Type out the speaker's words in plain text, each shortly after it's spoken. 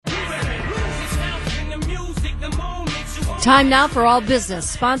Time now for All Business,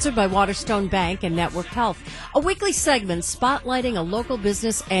 sponsored by Waterstone Bank and Network Health. A weekly segment spotlighting a local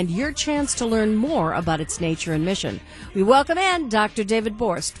business and your chance to learn more about its nature and mission. We welcome in Dr. David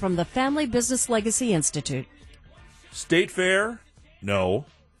Borst from the Family Business Legacy Institute. State Fair? No.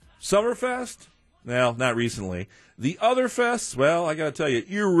 Summerfest? Well, not recently. The other fests? Well, I got to tell you,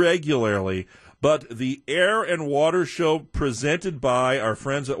 irregularly. But the Air and Water Show presented by our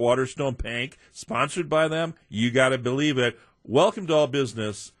friends at Waterstone Bank, sponsored by them, you got to believe it. Welcome to All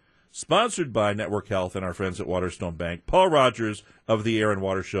Business, sponsored by Network Health and our friends at Waterstone Bank. Paul Rogers of the Air and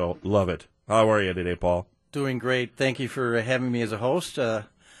Water Show. Love it. How are you today, Paul? Doing great. Thank you for having me as a host.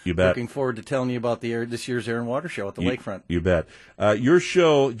 You bet. Looking forward to telling you about this year's Air and Water Show at the Lakefront. You bet. Your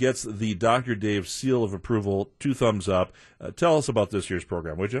show gets the Dr. Dave seal of approval, 2 thumbs up. Tell us about this year's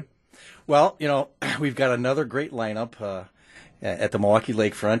program, would you? Well, we've got another great lineup at the Milwaukee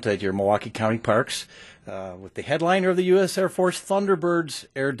Lakefront at your Milwaukee County Parks with the headliner of the U.S. Air Force Thunderbirds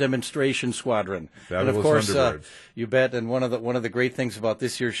Air Demonstration Squadron. Fabulous. And of course, Thunderbirds. You bet. And one of the great things about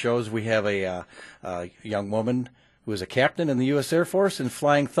this year's show is we have a young woman who is a captain in the U.S. Air Force and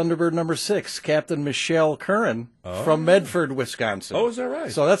flying Thunderbird number 6, Captain Michelle Curran from Medford, Wisconsin. Oh, is that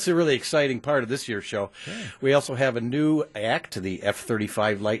right? So that's a really exciting part of this year's show. Okay. We also have a new act, the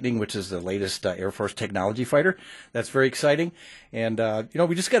F-35 Lightning, which is the latest Air Force technology fighter. That's very exciting. And,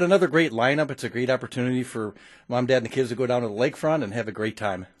 we just got another great lineup. It's a great opportunity for Mom, Dad, and the kids to go down to the lakefront and have a great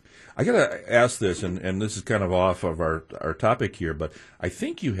time. I got to ask this, and this is kind of off of our topic here, but I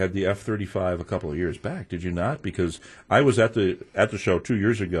think you had the F-35 a couple of years back, did you not? Because I was at the show 2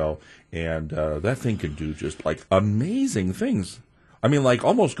 years ago, and that thing can do just, like, amazing things. I mean, like,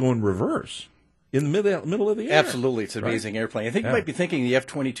 almost going reverse in the middle of the air. Absolutely. It's an amazing airplane. I think you might be thinking the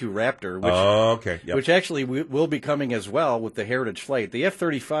F-22 Raptor, which actually will be coming as well with the Heritage flight. The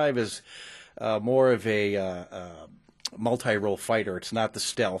F-35 is more of a multi-role fighter. It's not the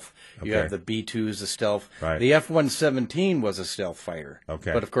stealth. Okay. You have the B-2s, the stealth. Right. The F-117 was a stealth fighter.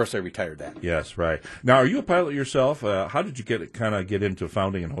 Okay. But of course, I retired that. Yes, right. Now, are you a pilot yourself? How did you get into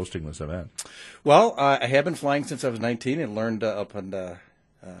founding and hosting this event? Well, I have been flying since I was 19 and learned up in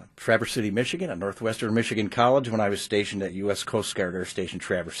Traverse City, Michigan, at Northwestern Michigan College when I was stationed at U.S. Coast Guard Air Station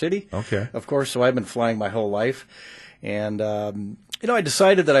Traverse City. Okay. Of course, so I've been flying my whole life. And, I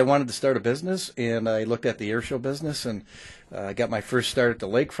decided that I wanted to start a business, and I looked at the air show business, and I got my first start at the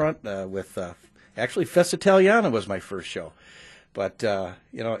lakefront with, actually, Festa Italiana was my first show. But,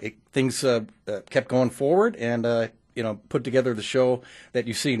 things kept going forward, and, put together the show that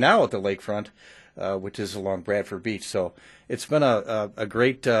you see now at the lakefront, which is along Bradford Beach. So it's been a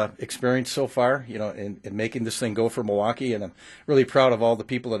great experience so far, in making this thing go for Milwaukee. And I'm really proud of all the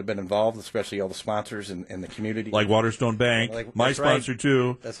people that have been involved, especially all the sponsors and the community. Like Waterstone Bank, my sponsor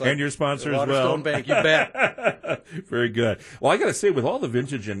too, and your sponsor as well. Waterstone Bank, you bet. Very good. Well, I got to say, with all the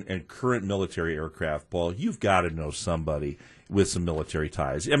vintage and current military aircraft, Paul, you've got to know somebody with some military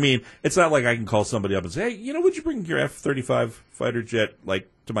ties. I mean, it's not like I can call somebody up and say, hey, would you bring your F-35 fighter jet,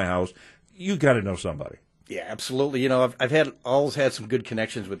 to my house? You got to know somebody. Yeah, absolutely. I've always had some good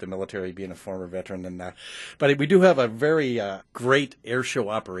connections with the military, being a former veteran, but we do have a very great air show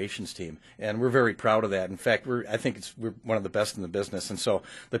operations team, and we're very proud of that. In fact, I think we're one of the best in the business. And so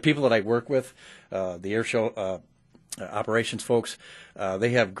the people that I work with, the air show operations folks, they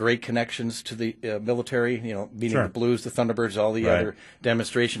have great connections to the military. Meaning Sure. the Blues, the Thunderbirds, all the Right. other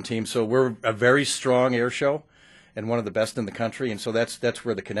demonstration teams. So we're a very strong air show, and one of the best in the country, and so that's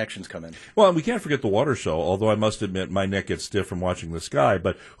where the connections come in. Well, and we can't forget the water show, although I must admit my neck gets stiff from watching the sky.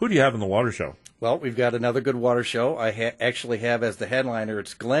 But who do you have in the water show? Well, we've got another good water show. I actually have as the headliner,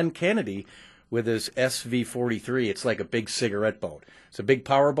 it's Glenn Kennedy with his SV-43. It's like a big cigarette boat. It's a big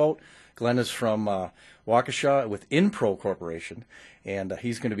power boat. Glenn is from Waukesha with Inpro Corporation, and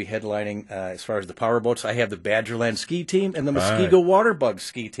he's going to be headlining as far as the power boats. I have the Badgerland ski team and the Muskego Waterbug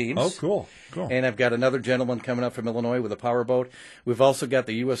ski teams. Oh, cool. And I've got another gentleman coming up from Illinois with a power boat. We've also got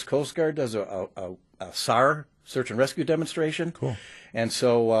the U.S. Coast Guard does a SAR, search and rescue demonstration. Cool. And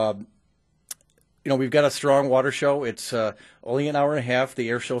so, we've got a strong water show. It's only an hour and a half. The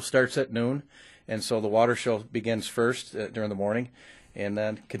air show starts at noon, and so the water show begins first during the morning, and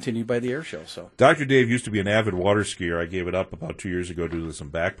then continued by the air show. So Dr. Dave used to be an avid water skier. I gave it up about 2 years ago due to some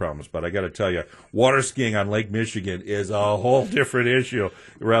back problems. But I got to tell you, water skiing on Lake Michigan is a whole different issue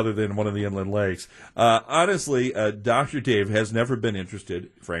rather than one of the inland lakes. Honestly, Dr. Dave has never been interested,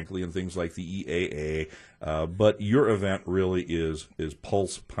 frankly, in things like the EAA. But your event really is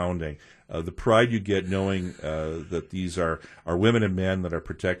pulse pounding. The pride you get knowing that these are women and men that are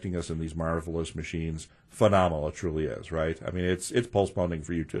protecting us in these marvelous machines, phenomenal. It truly is, right? I mean, it's pulse pounding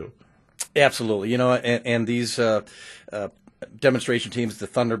for you too. Absolutely. And these demonstration teams, the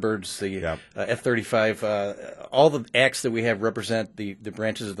Thunderbirds, the F-35, all the acts that we have represent the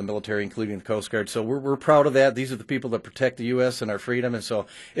branches of the military, including the Coast Guard. So we're proud of that. These are the people that protect the U.S. and our freedom. And so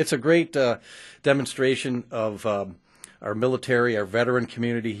it's a great demonstration of our military, our veteran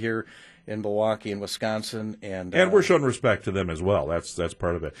community here in Milwaukee and Wisconsin. And we're showing respect to them as well. That's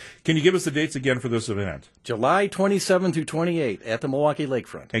part of it. Can you give us the dates again for this event? July 27 through 28 at the Milwaukee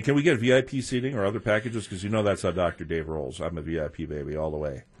Lakefront. And can we get VIP seating or other packages? Because that's how Dr. Dave rolls. I'm a VIP baby all the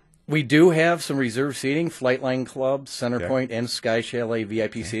way. We do have some reserved seating, Flightline Club, Centerpoint, and Sky Chalet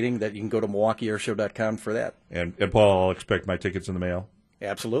VIP seating that you can go to MilwaukeeAirShow.com for that. And Paul, I'll expect my tickets in the mail?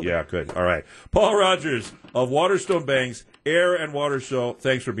 Absolutely. Yeah, good. All right. Paul Rogers of Waterstone Bank's Air and Water Show.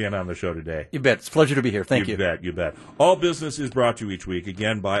 Thanks for being on the show today. You bet. It's a pleasure to be here. Thank you. You bet. All Business is brought to you each week,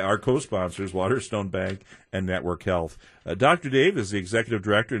 again, by our co-sponsors, Waterstone Bank and Network Health. Dr. Dave is the Executive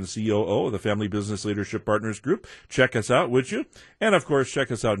Director and COO of the Family Business Leadership Partners Group. Check us out, would you? And, of course, check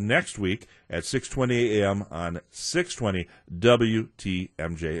us out next week at 6:20 a.m. on 620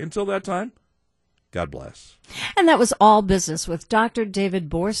 WTMJ. Until that time, God bless. And that was All Business with Dr. David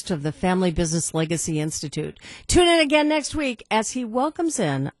Borst of the Family Business Legacy Institute. Tune in again next week as he welcomes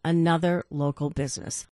in another local business.